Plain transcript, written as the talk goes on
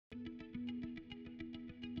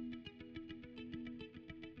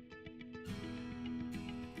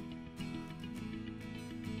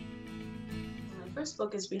first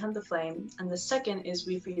book is We Hunt the Flame, and the second is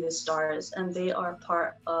We Free the Stars, and they are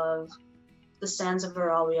part of the Sands of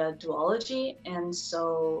Aralia duology. And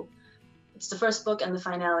so it's the first book and the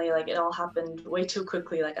finale, like it all happened way too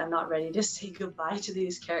quickly. Like I'm not ready to say goodbye to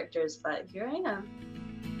these characters, but here I am.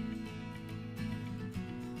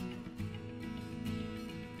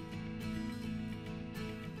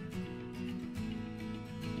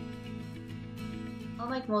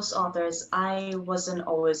 Unlike most authors, I wasn't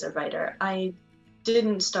always a writer. I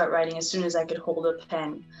didn't start writing as soon as I could hold a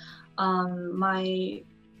pen. My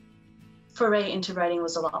foray into writing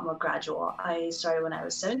was a lot more gradual. I started when I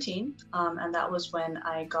was 17, and that was when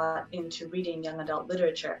I got into reading young adult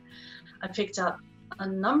literature. I picked up a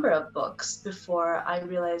number of books before I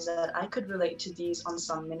realized that I could relate to these on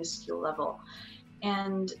some minuscule level.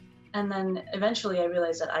 And then eventually I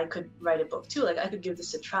realized that I could write a book too. Like I could give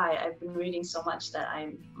this a try. I've been reading so much that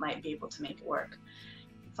I might be able to make it work.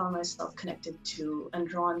 I found myself connected to and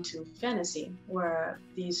drawn to fantasy, where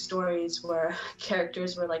these stories where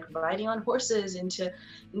characters were like riding on horses into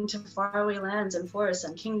faraway lands and forests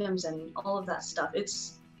and kingdoms and all of that stuff.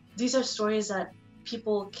 These are stories that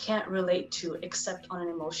people can't relate to except on an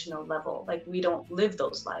emotional level. Like we don't live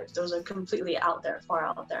those lives. Those are completely out there, far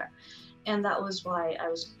out there. And that was why I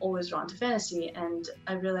was always drawn to fantasy. And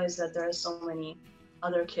I realized that there are so many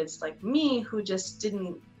other kids like me who just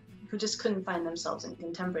couldn't find themselves in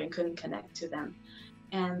contemporary and couldn't connect to them,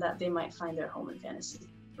 and that they might find their home in fantasy.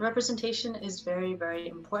 Representation is very, very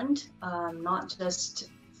important, not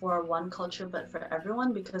just for one culture, but for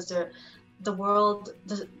everyone, because the world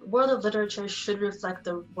of literature should reflect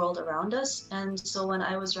the world around us. And so when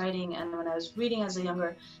I was writing and when I was reading as a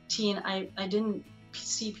younger teen, I didn't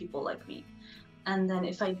see people like me. And then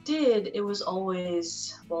if I did, it was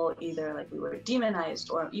always, well, either like we were demonized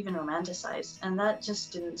or even romanticized. And that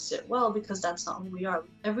just didn't sit well, because that's not who we are.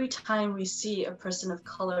 Every time we see a person of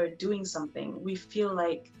color doing something, we feel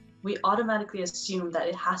like we automatically assume that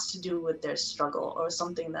it has to do with their struggle or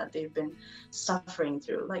something that they've been suffering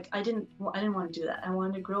through. Like I didn't want to do that. I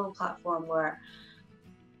wanted to grow a platform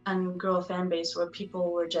and grow a fan base where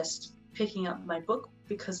people were just picking up my book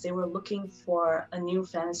because they were looking for a new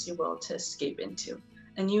fantasy world to escape into,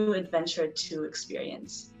 a new adventure to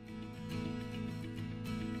experience.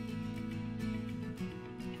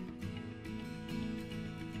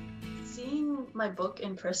 Seeing my book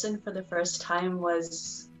in person for the first time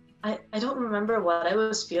was, I don't remember what I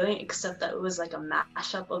was feeling, except that it was like a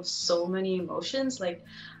mashup of so many emotions. Like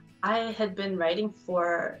I had been writing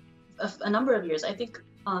for a number of years, I think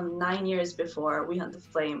 9 years before We Hunt the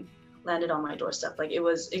Flame landed on my doorstep. Like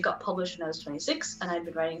it got published when I was 26, and I'd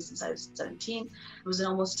been writing since I was 17. It was an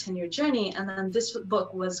almost 10-year journey, and then this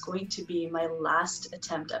book was going to be my last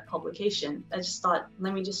attempt at publication. I just thought,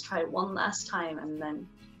 let me just try one last time, and then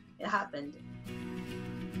it happened.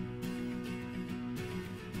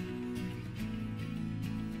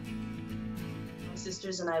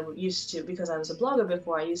 Sisters and I used to, because I was a blogger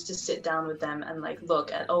before, I used to sit down with them and like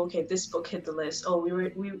look at, oh, okay, this book hit the list. Oh,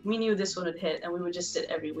 we knew this one would hit, and we would just sit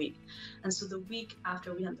every week. And so the week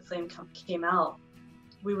after We Hunt the Flame came out,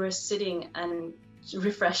 we were sitting and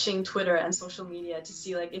refreshing Twitter and social media to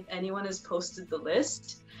see like if anyone has posted the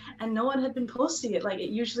list, and no one had been posting it. Like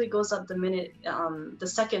it usually goes up the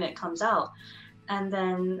second it comes out. And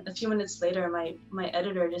then a few minutes later, my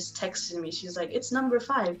editor just texted me. She's like, "It's number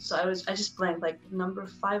 5." So I just blanked, like, number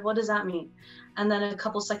 5, what does that mean? And then a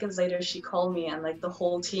couple seconds later, she called me, and like the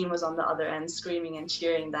whole team was on the other end screaming and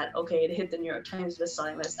cheering that, okay, it hit the New York Times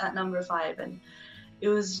bestselling list at number 5. And it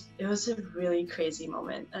was a really crazy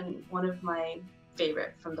moment, and one of my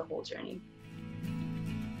favorite from the whole journey.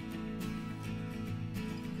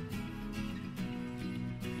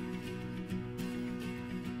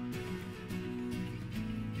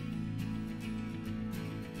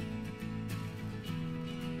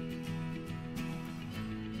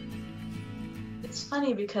 It's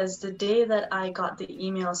funny because the day that I got the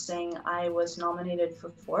email saying I was nominated for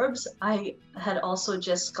Forbes, I had also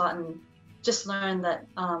just learned that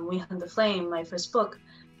We Hunt the Flame, my first book,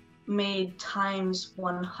 made Time's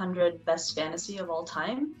 100 best fantasy of all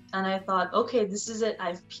time. And I thought, okay, this is it,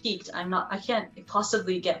 I've peaked. I can't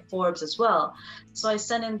possibly get Forbes as well. So I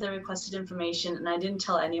sent in the requested information, and I didn't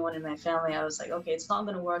tell anyone in my family. I was like, okay, it's not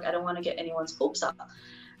gonna work. I don't want to get anyone's hopes up.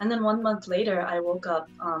 And then 1 month later, I woke up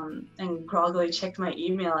and groggily checked my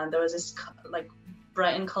email, and there was this like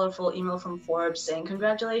bright and colorful email from Forbes saying,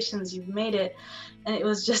 "Congratulations, you've made it." And it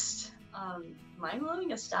was just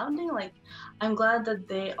mind-blowing, astounding. Like, I'm glad that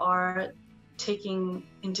they are taking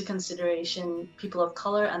into consideration people of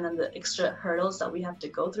color and then the extra hurdles that we have to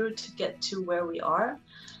go through to get to where we are.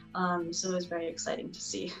 So it was very exciting to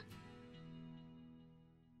see.